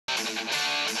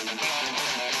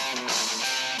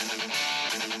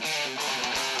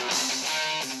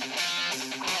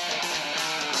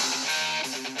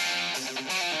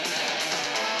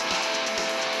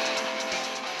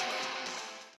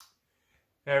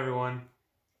everyone,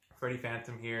 Freddy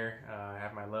Fantom here. I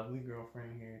have my lovely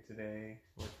girlfriend here today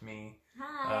with me.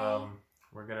 Hi.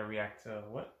 We're gonna react to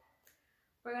what?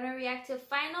 We're gonna react to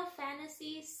Final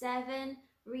Fantasy VII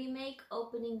Remake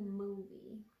Opening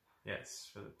Movie. Yes,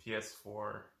 for the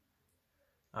PS4.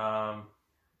 I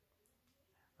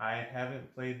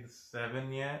haven't played the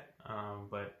 7 yet,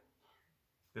 but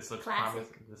this looks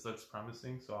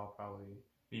promising, so I'll probably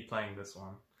be playing this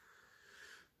one.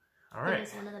 All right.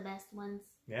 It's one of the best ones.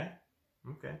 Yeah?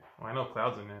 Okay. Well, I know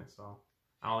Cloud's in it, so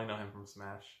I only know him from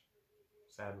Smash,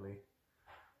 sadly.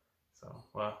 So,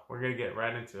 well, we're going to get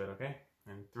right into it, okay?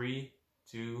 In 3,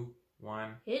 2,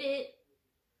 1. Hit it.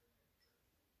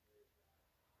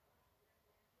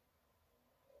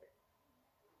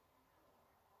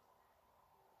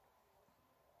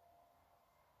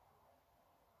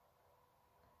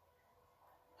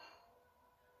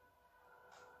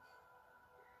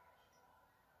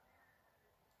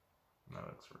 That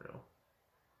looks real.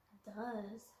 It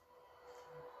does.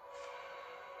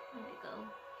 There we go.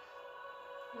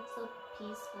 Looks so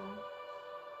peaceful.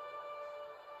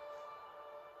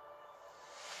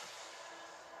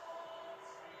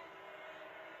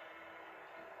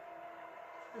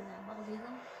 Is that a bubble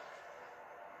eagle?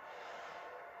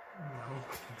 I don't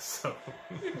think so.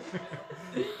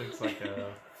 Looks like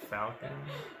a falcon.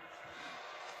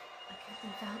 A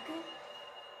Captain Falcon?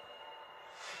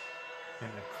 In a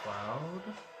cloud?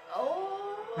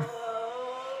 Oh!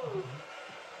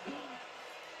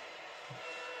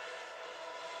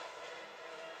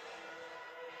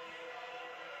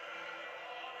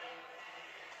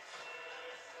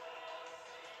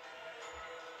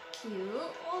 Cute.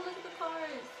 Oh, look at the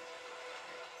cars.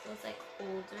 So it's like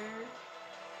older.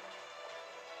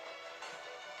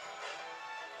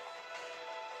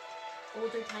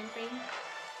 Older time frame.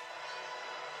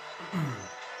 I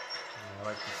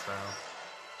like the style.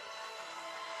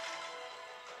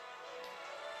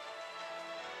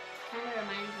 Kind of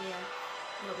reminds me of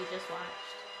what we just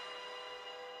watched.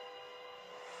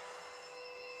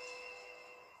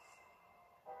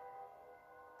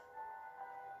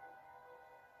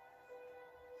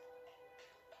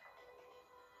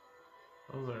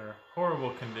 Those are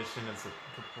horrible conditions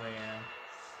to play in.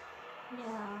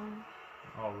 Yeah.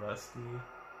 All rusty.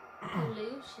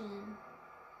 Pollution.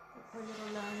 The poor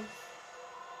little lungs.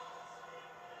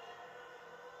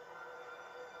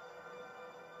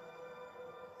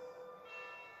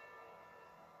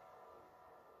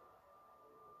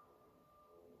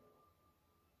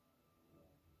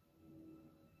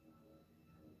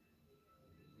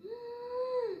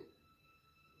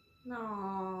 No.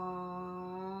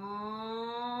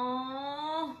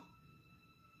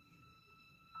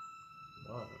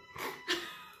 What?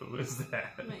 Who is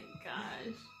that? Oh my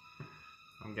gosh.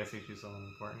 I'm guessing she's someone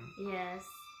important. Yes.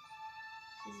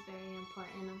 She's very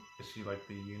important. Is she like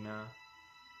the Yuna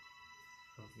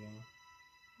of the game?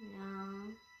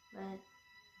 No, but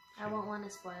I won't want to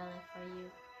spoil it for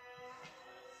you.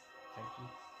 Thank you.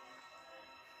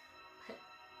 But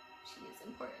she is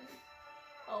important.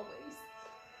 Always.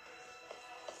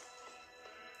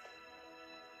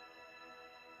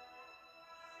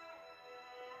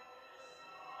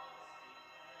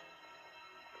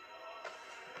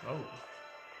 Oh.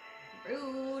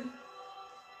 Rude.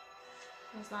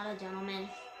 That's not a gentleman.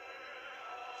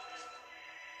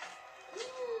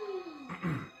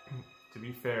 To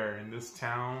be fair, in this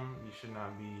town, you should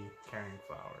not be carrying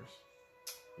flowers.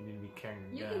 You need to be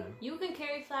carrying a gun. You can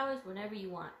carry flowers whenever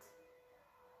you want.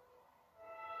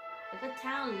 If a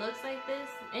town looks like this,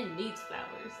 it needs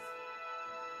flowers.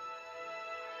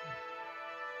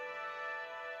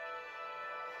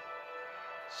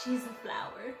 She's a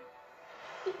flower.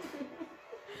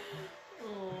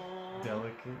 Aww.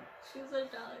 Delicate. She's a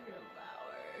delicate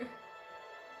flower.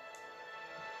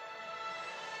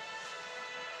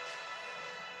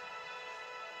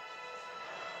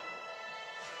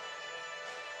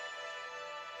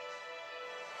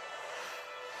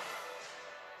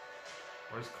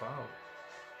 Where's Cloud?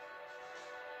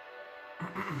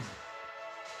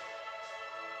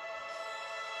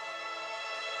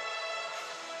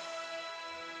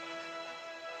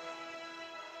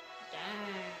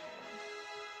 Dang.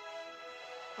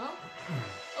 Oh.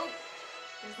 Oh.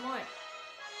 There's more.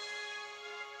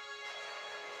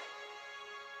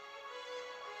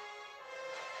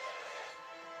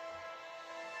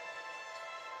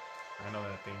 I know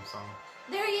that theme song.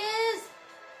 There he is!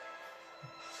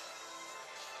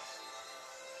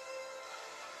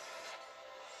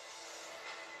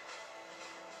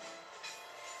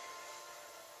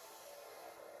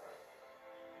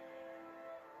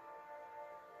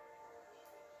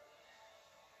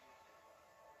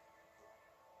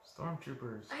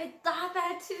 Stormtroopers. I thought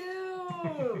that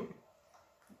too.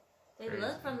 They Crazy.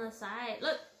 look from the side.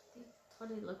 Look, they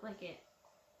totally look like it.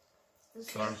 The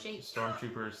same shape.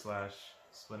 Stormtrooper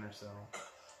 / Splinter Cell.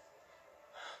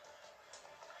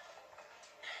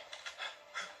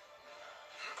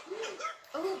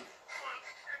 Oh.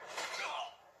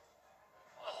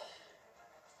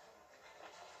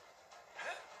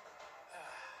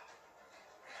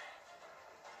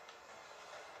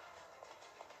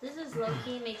 This is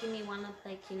low-key making me want to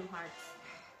play Kingdom Hearts.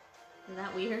 Is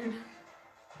that weird?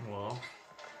 Well,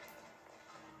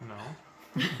 no.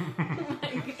 Oh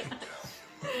my god.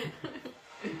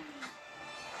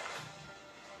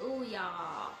 Ooh,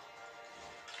 yeah.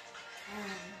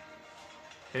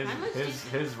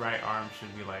 His right arm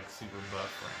should be like super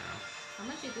buff right now. How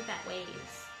much do you think that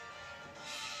weighs?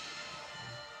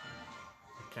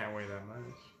 It can't weigh that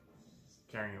much. He's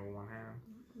carrying it with one hand.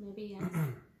 Maybe yes.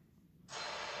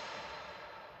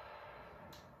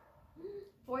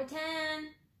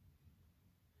 410.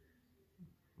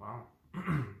 Wow.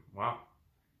 Wow.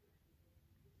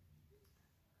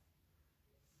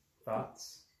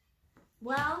 Thoughts?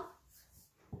 Well,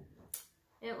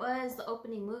 it was the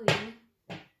opening movie.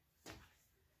 I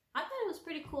thought it was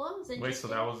pretty cool. It was interesting. Wait, so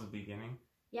that was the beginning?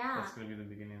 Yeah. That's going to be the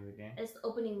beginning of the game? It's the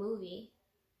opening movie.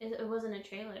 It wasn't a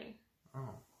trailer.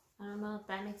 Oh. I don't know if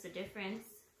that makes a difference.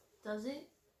 Does it?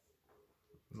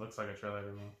 It looks like a trailer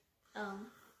to me.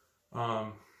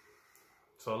 Oh.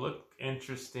 So it looked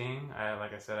interesting.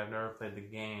 Like I said, I've never played the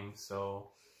game,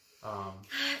 so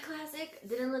Classic.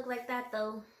 Didn't look like that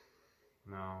though.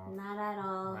 no. Not at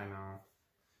all. I know.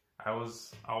 I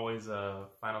was always a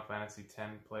Final Fantasy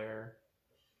X player.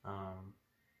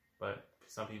 But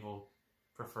some people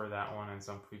prefer that one and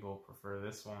some people prefer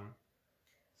this one.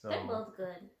 So they're both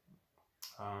good.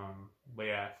 But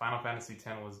yeah, Final Fantasy X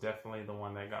was definitely the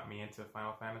one that got me into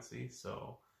Final Fantasy.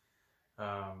 So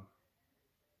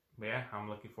but yeah, I'm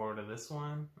looking forward to this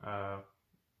one. Are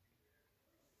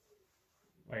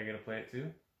you gonna play it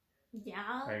too?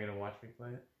 Yeah. Are you gonna watch me play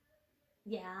it?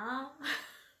 Yeah.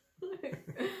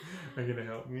 Are you gonna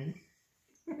help me?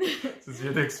 Since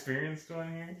you're the experienced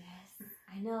one here? Yes,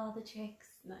 I know all the tricks.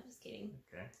 No, just kidding.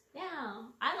 Okay. Yeah,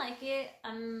 I like it.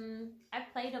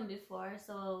 I've played them before,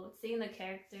 so seeing the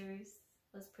characters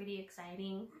was pretty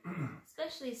exciting.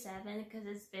 Especially 7, because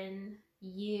it's been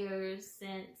years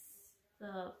since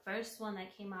the first one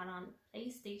that came out on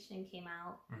PlayStation came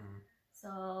out. Mm-hmm.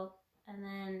 So, and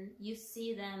then you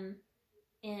see them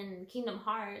in Kingdom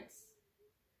Hearts.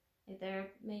 Like they're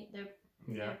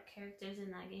characters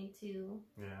in that game too.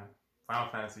 Yeah, Final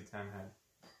Fantasy X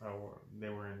they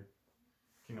were in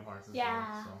Kingdom Hearts as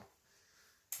well.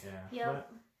 So yeah.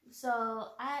 Yep.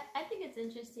 So I think it's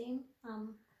interesting.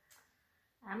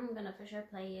 I'm gonna for sure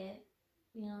play it.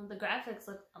 You know, the graphics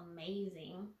look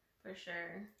amazing for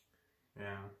sure.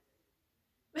 Yeah.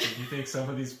 Did you think some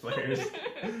of these players?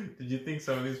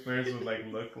 Would like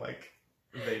look like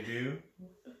they do?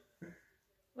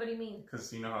 What do you mean?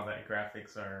 Because you know how that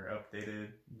graphics are updated.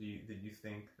 Did you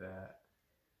think that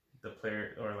the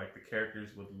player or like the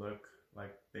characters would look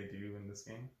like they do in this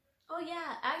game? Oh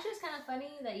yeah, actually it's kind of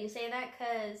funny that you say that,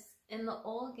 because in the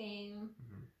old game,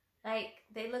 like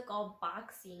they look all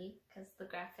boxy because the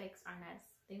graphics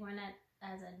weren't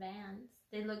as advanced.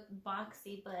 They look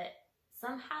boxy, but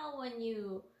somehow when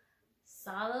you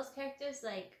saw those characters,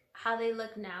 like how they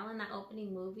look now in that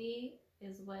opening movie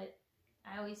is what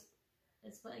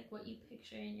it's like what you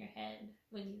picture in your head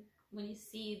when you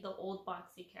see the old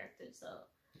boxy characters. So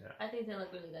yeah. I think they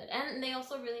look really good, and they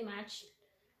also really match.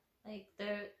 Like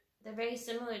they're very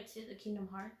similar to the Kingdom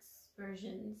Hearts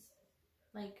versions.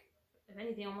 Like if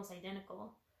anything, almost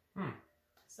identical.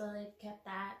 So they've kept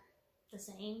that the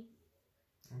same.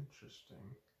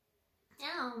 Interesting.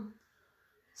 Yeah.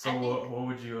 So what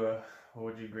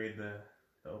would you grade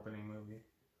the opening movie?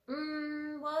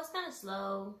 Well, it's kind of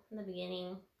slow in the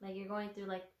beginning. Like you're going through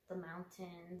like the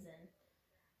mountains and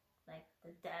like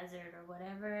the desert or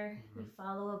whatever. You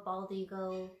follow a bald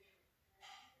eagle.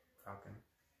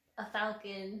 A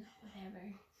falcon, whatever.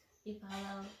 You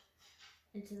follow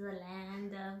into the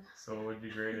land of... So what would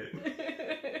you grade it?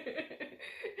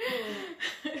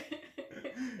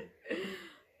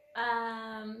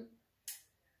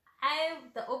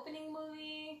 The opening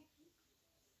movie,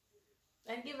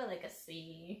 I'd give it like a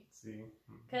C. C?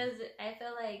 Because I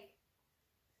feel like...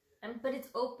 but it's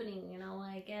opening, you know?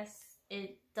 I guess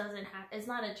it doesn't have... It's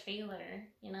not a trailer,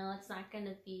 you know? It's not going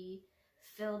to be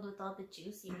filled with all the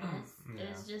juiciness. Yeah.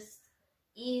 It's just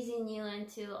easing you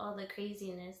into all the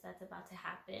craziness that's about to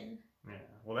happen. Yeah,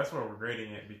 well, that's why we're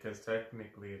grading it, because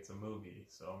technically it's a movie.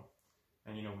 So,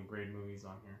 and you know we grade movies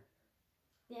on here.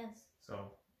 Yes.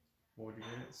 So What would you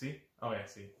rate it? C? Oh yeah,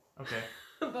 C. Okay.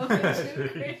 What would you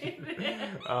rate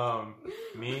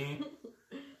it? Me,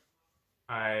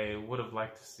 I would have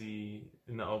liked to see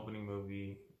in the opening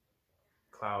movie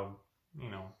Cloud,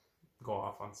 go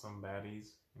off on some baddies,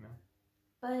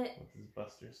 But with his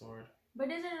Buster sword. But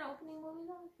is it an opening movie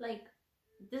though? Like,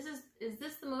 is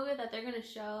this the movie that they're gonna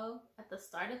show at the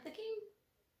start of the game?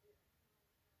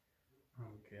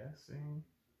 I'm guessing,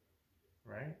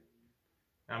 right?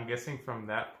 I'm guessing from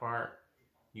that part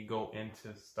you go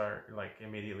into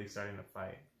immediately starting to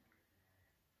fight.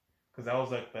 Because that was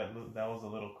that was a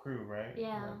little crew, right?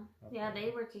 Yeah, Okay. yeah, they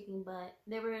were kicking butt.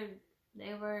 They were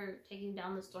taking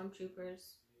down the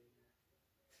stormtroopers.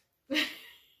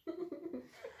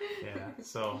 Yeah.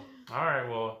 So, all right.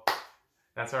 Well,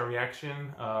 that's our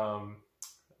reaction.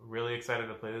 Really excited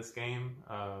to play this game.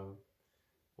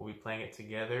 We'll be playing it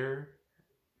together,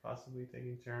 possibly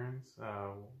taking turns.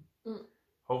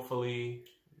 Hopefully,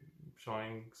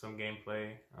 showing some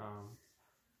gameplay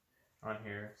on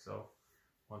here. So,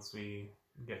 once we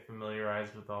get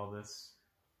familiarized with all this,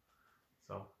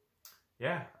 so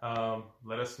yeah,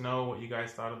 let us know what you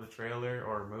guys thought of the trailer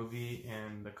or movie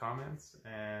in the comments,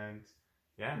 and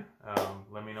yeah,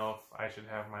 let me know if I should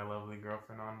have my lovely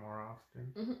girlfriend on more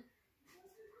often. Mm-hmm.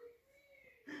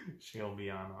 She'll be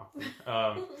on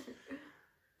often.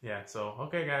 Yeah, so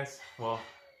okay guys, well,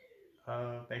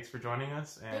 thanks for joining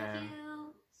us, and Thank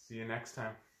you. see you next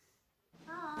time.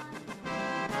 Bye.